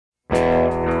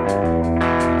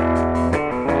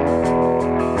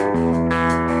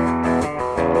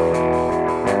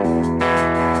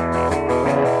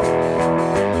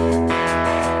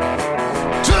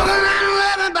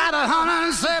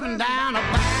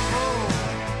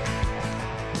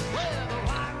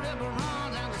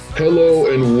Hello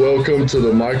and welcome to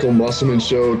the Michael Musselman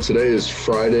Show. Today is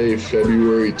Friday,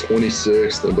 February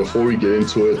 26th. And before we get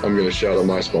into it, I'm going to shout out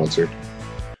my sponsor.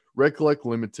 Recollect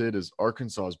Limited is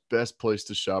Arkansas's best place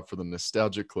to shop for the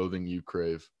nostalgic clothing you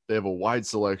crave. They have a wide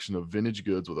selection of vintage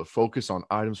goods with a focus on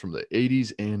items from the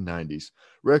 80s and 90s.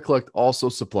 Recollect also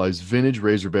supplies vintage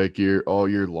Razorback gear all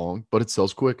year long, but it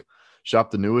sells quick.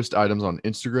 Shop the newest items on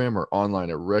Instagram or online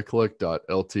at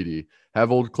recollect.ltd.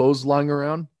 Have old clothes lying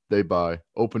around? They buy.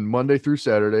 Open Monday through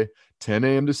Saturday, 10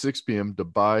 a.m. to 6 p.m. to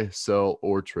buy, sell,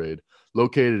 or trade.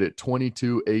 Located at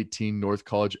 2218 North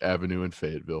College Avenue in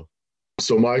Fayetteville.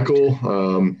 So, Michael,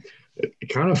 it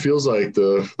kind of feels like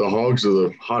the Hogs are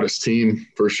the hottest team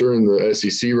for sure in the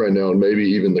SEC right now, and maybe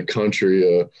even the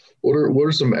country. What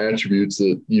are some attributes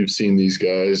that you've seen these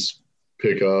guys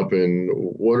pick up, and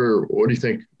what do you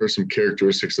think are some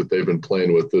characteristics that they've been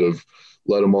playing with that have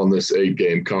led them on this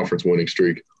 8-game conference winning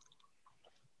streak?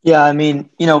 Yeah, I mean,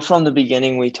 from the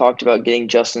beginning, we talked about getting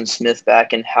Justin Smith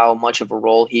back and how much of a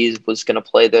role he was going to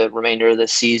play the remainder of the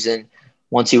season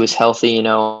once he was healthy,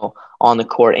 on the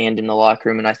court and in the locker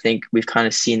room. And I think we've kind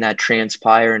of seen that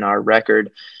transpire in our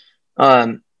record.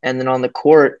 And then on the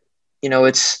court,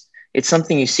 it's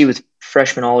something you see with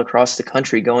freshmen all across the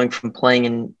country going from playing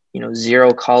in,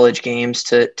 zero college games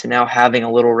to now having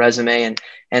a little resume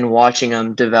and watching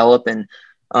them develop. And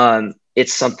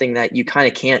it's something that you kind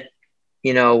of can't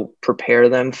prepare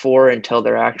them for until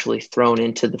they're actually thrown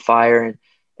into the fire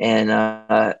and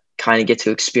kind of get to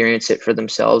experience it for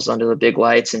themselves under the big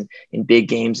lights and in big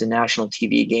games and national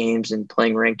TV games and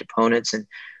playing ranked opponents. And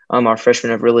our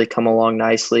freshmen have really come along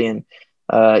nicely. And,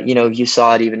 you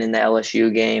saw it even in the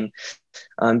LSU game,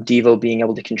 Devo being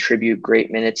able to contribute great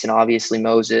minutes, and obviously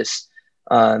Moses,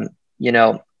 you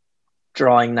know,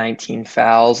 drawing 19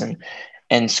 fouls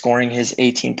and scoring his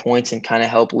 18 points and kind of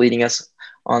help leading us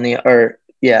on the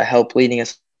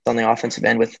offensive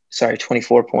end with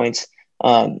 24 points.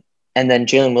 And then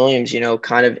Jalen Williams,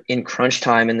 kind of in crunch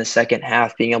time in the second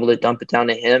half, being able to dump it down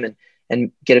to him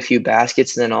and get a few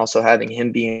baskets, and then also having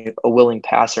him being a willing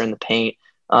passer in the paint.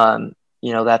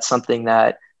 That's something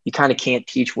that you kind of can't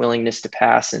teach, willingness to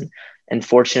pass. And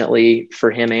fortunately for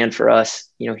him and for us,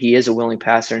 he is a willing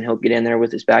passer, and he'll get in there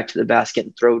with his back to the basket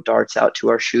and throw darts out to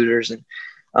our shooters.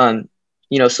 And,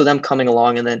 so them coming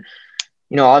along, and then,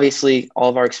 obviously all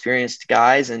of our experienced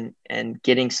guys and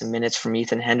getting some minutes from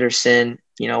Ethan Henderson,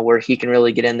 where he can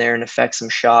really get in there and affect some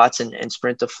shots and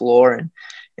sprint the floor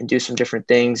and do some different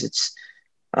things. It's,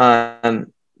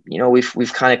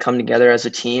 we've kind of come together as a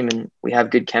team, and we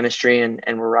have good chemistry,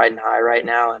 and we're riding high right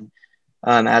now.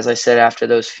 And as I said, after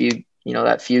those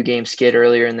that few game skid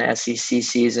earlier in the SEC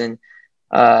season,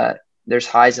 there's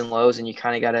highs and lows, and you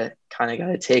kind of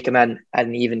gotta take them at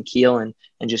an even keel and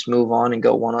just move on and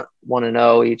go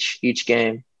 1-0 each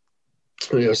game.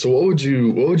 Yeah. So what would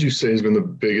you say has been the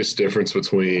biggest difference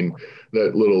between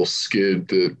that little skid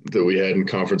that we had in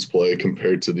conference play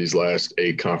compared to these last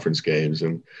 8 conference games?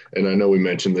 And I know we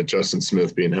mentioned that Justin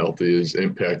Smith being healthy has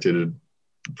impacted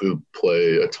the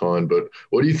play a ton, but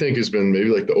what do you think has been maybe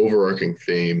like the overarching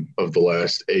theme of the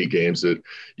last 8 games that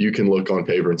you can look on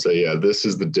paper and say, yeah, this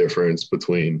is the difference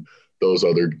between those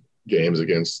other games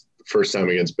against first time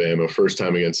against Bama, first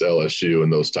time against LSU,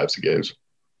 and those types of games?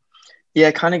 Yeah,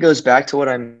 it kind of goes back to what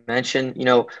I mentioned,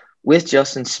 with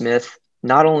Justin Smith.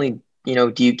 Not only,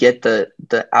 do you get the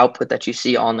output that you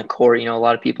see on the court. A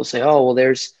lot of people say, oh, well,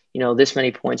 there's, this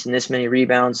many points and this many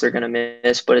rebounds they're going to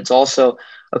miss. But it's also,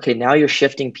 okay, now you're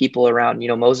shifting people around.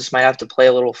 Moses might have to play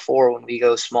a little 4 when we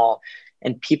go small.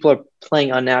 And people are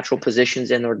playing unnatural positions,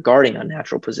 and they're guarding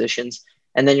unnatural positions.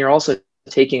 And then you're also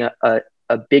taking a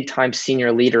big-time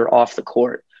senior leader off the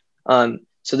court.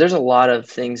 So there's a lot of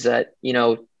things that,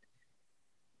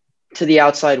 to the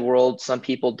outside world, some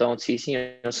people don't see.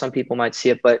 Some people might see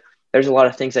it, but there's a lot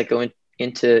of things that go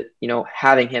into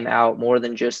having him out more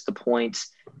than just the points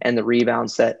and the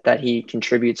rebounds that he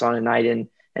contributes on a night in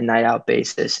and night out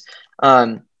basis.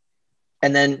 And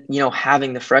then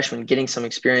having the freshmen getting some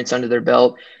experience under their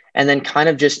belt, and then kind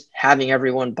of just having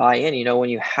everyone buy in. When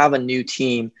you have a new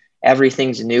team,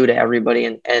 everything's new to everybody,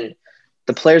 and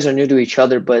the players are new to each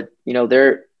other, but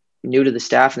they're new to the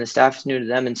staff, and the staff is new to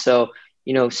them. And so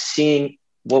seeing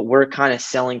what we're kind of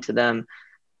selling to them,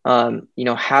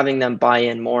 having them buy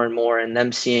in more and more, and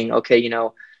them seeing, okay,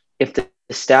 if the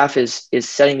staff is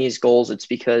setting these goals,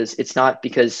 it's not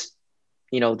because,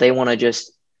 they want to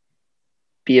just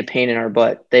be a pain in our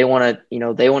butt. They want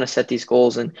to set these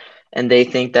goals, and they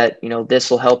think that, this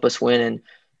will help us win.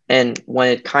 And when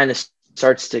it kind of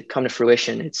starts to come to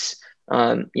fruition, it's,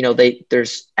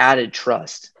 there's added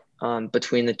trust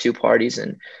between the two parties.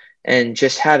 and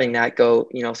just having that go,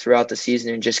 throughout the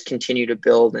season and just continue to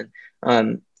build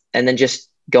and then just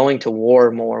going to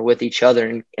war more with each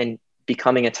other and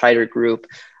becoming a tighter group.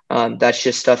 That's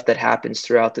just stuff that happens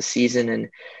throughout the season, and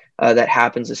that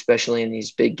happens especially in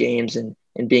these big games, and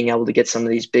being able to get some of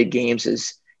these big games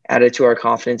is added to our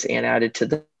confidence and added to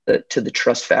the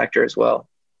trust factor as well.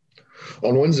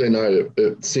 On Wednesday night,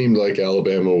 it seemed like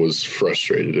Alabama was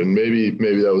frustrated, and maybe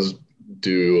that was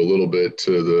due a little bit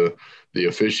to the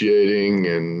officiating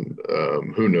and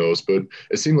who knows, but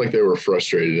it seemed like they were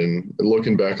frustrated. And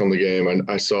looking back on the game,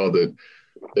 I saw that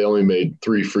they only made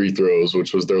 3 free throws,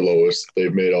 which was their lowest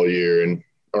they've made all year. And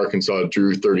Arkansas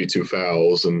drew 32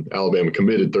 fouls and Alabama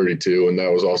committed 32, and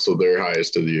that was also their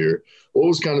highest of the year. What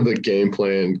was kind of the game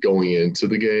plan going into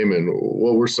the game, and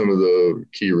what were some of the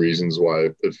key reasons why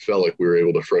it felt like we were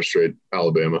able to frustrate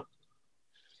Alabama?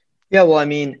 Yeah, well, I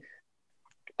mean,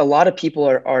 a lot of people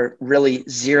are really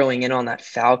zeroing in on that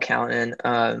foul count.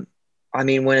 And I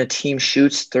mean, when a team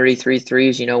shoots 33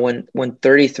 threes, when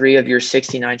 33 of your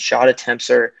 69 shot attempts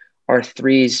are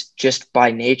threes just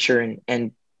by nature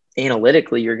and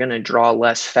analytically, you're going to draw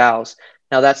less fouls.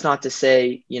 Now, that's not to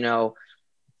say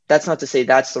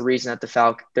that's the reason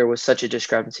that there was such a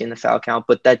discrepancy in the foul count,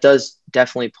 but that does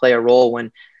definitely play a role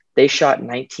when they shot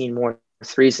 19 more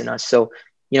threes than us. So,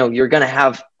 you're going to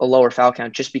have a lower foul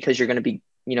count just because you're going to be,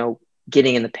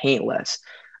 getting in the paint less.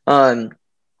 But,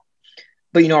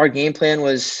 our game plan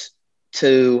was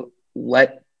to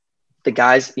let the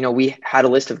guys, we had a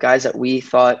list of guys that we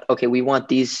thought, okay, we want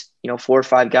these, 4 or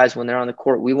 5 guys when they're on the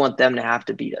court, we want them to have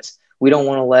to beat us. We don't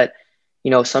want to let,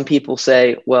 some people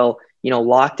say, well,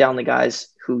 lock down the guys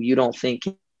who you don't think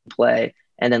can play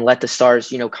and then let the stars,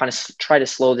 kind of try to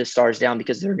slow the stars down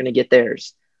because they're going to get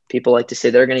theirs. People like to say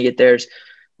they're going to get theirs.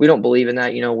 We don't believe in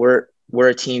that. We're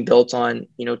a team built on,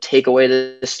 take away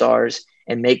the stars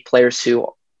and make players who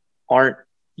aren't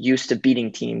used to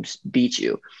beating teams beat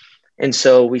you. And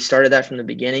so we started that from the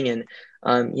beginning, and,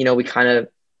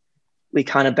 we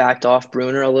kind of backed off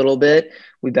Bruner a little bit.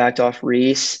 We backed off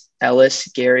Reese, Ellis,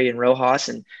 Gary, and Rojas,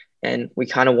 and we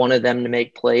kind of wanted them to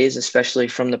make plays, especially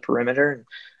from the perimeter.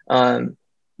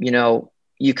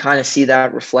 You kind of see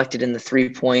that reflected in the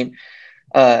 3-point,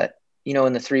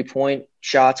 in the 3-point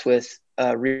shots with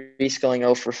Reese going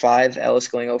 0 for 5, Ellis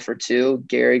going 0 for 2,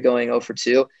 Gary going 0 for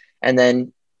 2, and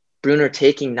then Bruner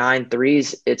taking 9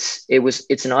 threes. It's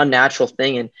an unnatural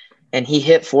thing, and he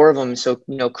hit 4 of them. So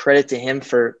credit to him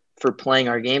for playing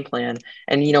our game plan.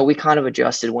 And we kind of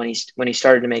adjusted when he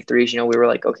started to make threes. We were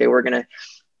like, okay, we're gonna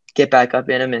get back up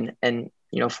in him and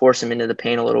force him into the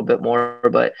paint a little bit more.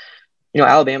 But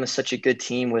Alabama is such a good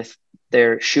team with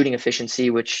their shooting efficiency,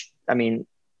 which I mean,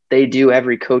 they do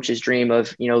every coach's dream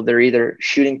of, they're either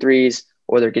shooting threes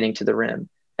or they're getting to the rim.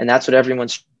 And that's what everyone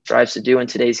strives to do in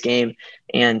today's game.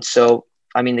 And so,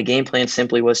 I mean, the game plan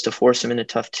simply was to force them into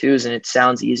tough twos, and it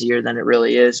sounds easier than it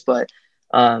really is. But,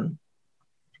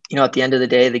 at the end of the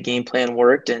day, the game plan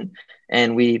worked,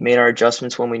 and we made our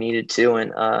adjustments when we needed to.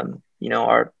 And,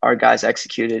 our guys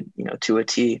executed, to a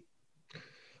T. I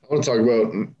want to talk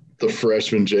about the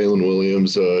freshman Jalen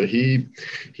Williams.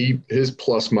 His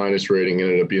plus minus rating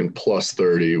ended up being plus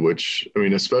 30, which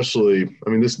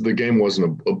the game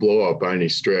wasn't a blowout by any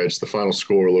stretch. The final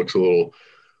score looks a little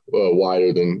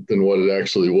wider than what it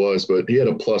actually was, but he had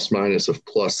a plus minus of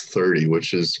plus 30,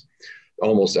 which is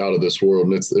almost out of this world,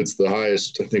 and it's the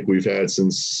highest I think we've had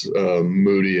since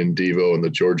Moody and Devo in the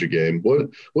Georgia game.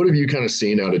 What have you kind of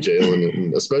seen out of Jalen,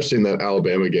 and especially in that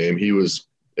Alabama game?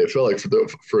 It felt like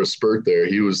for a spurt there,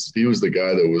 he was the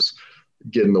guy that was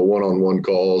getting the one-on-one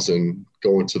calls and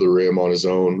going to the rim on his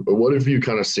own. But what have you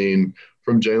kind of seen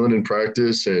from Jalen in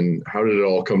practice, and how did it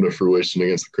all come to fruition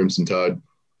against the Crimson Tide?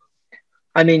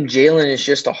 I mean, Jalen is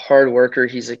just a hard worker.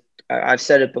 I've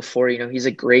said it before, he's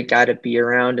a great guy to be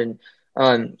around, and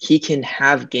he can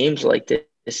have games like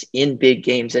this in big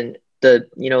games. And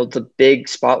the big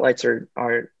spotlights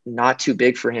are not too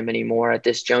big for him anymore at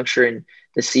this juncture in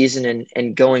the season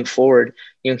and going forward.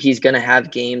 He's going to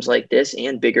have games like this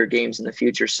and bigger games in the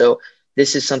future. So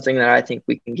this is something that I think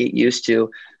we can get used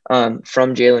to from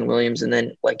Jalen Williams. And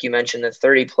then, like you mentioned, the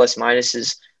 30 plus minus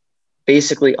is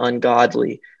basically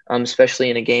ungodly, especially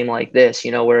in a game like this,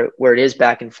 where it is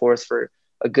back and forth for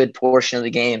a good portion of the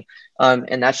game.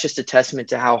 And that's just a testament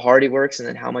to how hard he works and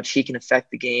then how much he can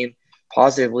affect the game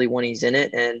positively when he's in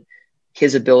it, and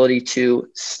his ability to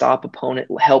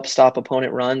help stop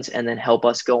opponent runs and then help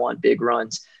us go on big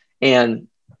runs. And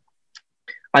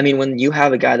I mean, when you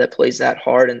have a guy that plays that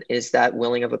hard and is that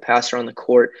willing of a passer on the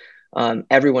court,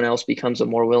 everyone else becomes a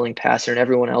more willing passer, and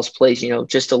everyone else plays,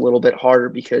 just a little bit harder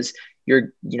because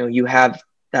you have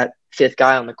that fifth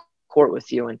guy on the court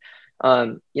with you. And,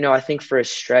 I think for a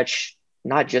stretch,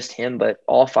 not just him, but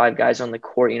all 5 guys on the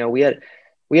court,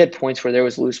 we had points where there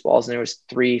was loose balls and there was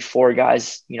 3-4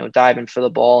 guys, diving for the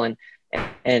ball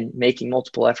and making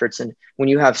multiple efforts. And when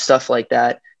you have stuff like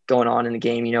that going on in the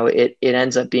game, it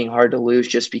ends up being hard to lose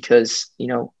just because,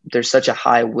 there's such a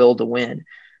high will to win.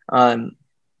 And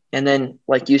then,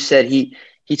 like you said, he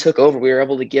took over. We were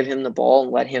able to give him the ball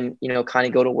and let him, kind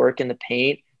of go to work in the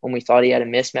paint when we thought he had a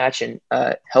mismatch and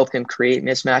help him create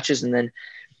mismatches. And then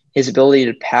his ability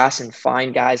to pass and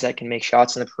find guys that can make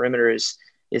shots in the perimeter is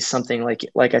something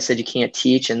like I said, you can't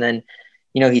teach. And then,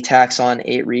 he tacks on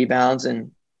 8 rebounds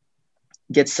and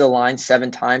gets to the line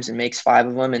 7 times and makes 5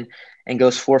 of them and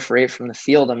goes 4 for 8 from the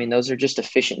field. I mean, those are just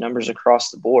efficient numbers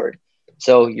across the board.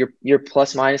 So your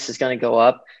plus minus is going to go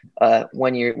up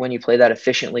when you play that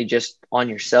efficiently just on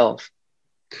yourself.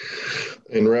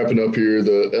 And wrapping up here,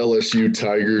 the LSU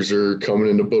Tigers are coming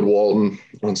into Bud Walton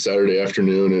on Saturday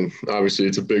afternoon, and obviously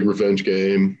it's a big revenge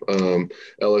game.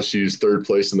 LSU's 3rd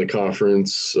place in the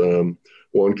conference.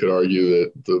 One could argue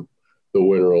that the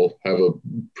winner will have a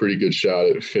pretty good shot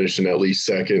at finishing at least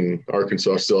 2nd.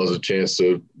 Arkansas still has a chance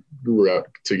to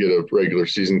get a regular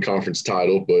season conference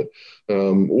title, but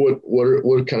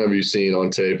what kind of have you seen on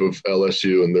tape of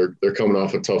LSU? And they're coming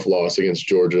off a tough loss against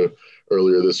Georgia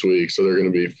earlier this week, so they're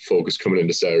going to be focused coming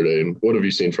into Saturday. And what have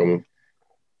you seen from them?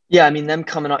 Yeah, I mean, them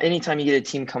coming off, anytime you get a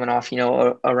team coming off,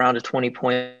 around a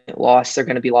 20-point loss, they're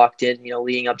going to be locked in,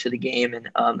 leading up to the game, and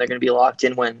they're going to be locked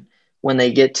in when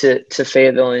they get to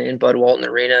Fayetteville in Bud Walton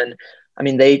Arena. And I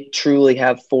mean, they truly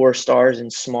have 4 stars in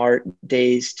Smart,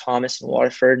 Days, Thomas, and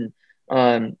Waterford.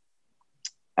 And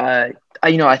I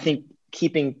think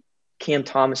keeping Cam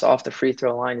Thomas off the free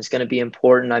throw line is going to be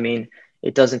important. I mean,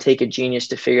 it doesn't take a genius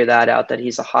to figure that out, that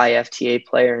he's a high FTA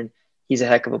player and he's a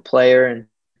heck of a player. And,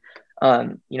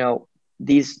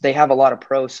 they have a lot of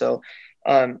pros. So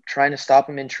trying to stop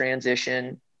them in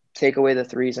transition, take away the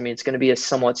threes. I mean, it's going to be a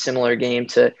somewhat similar game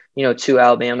to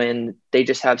Alabama, and they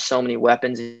just have so many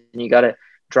weapons, and you got to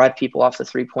drive people off the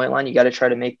 3-point line. You got to try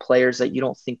to make players that you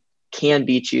don't think can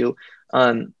beat you,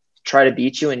 try to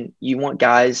beat you. And you want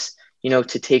guys, to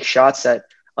take shots that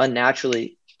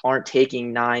unnaturally aren't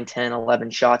taking 9, 10, 11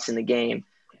 shots in the game,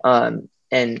 and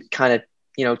kind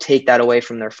of, take that away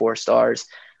from their 4 stars,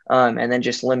 and then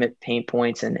just limit paint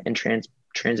points and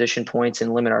transition points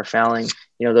and limit our fouling.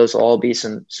 Those will all be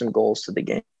some goals to the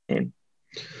game.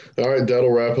 All right,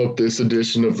 that'll wrap up this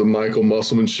edition of the Michael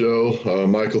Musselman Show.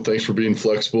 Michael, thanks for being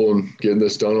flexible and getting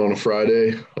this done on a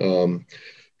Friday.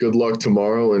 Good luck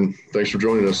tomorrow, and thanks for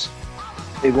joining us.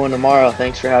 Big one tomorrow.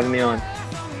 Thanks for having me on.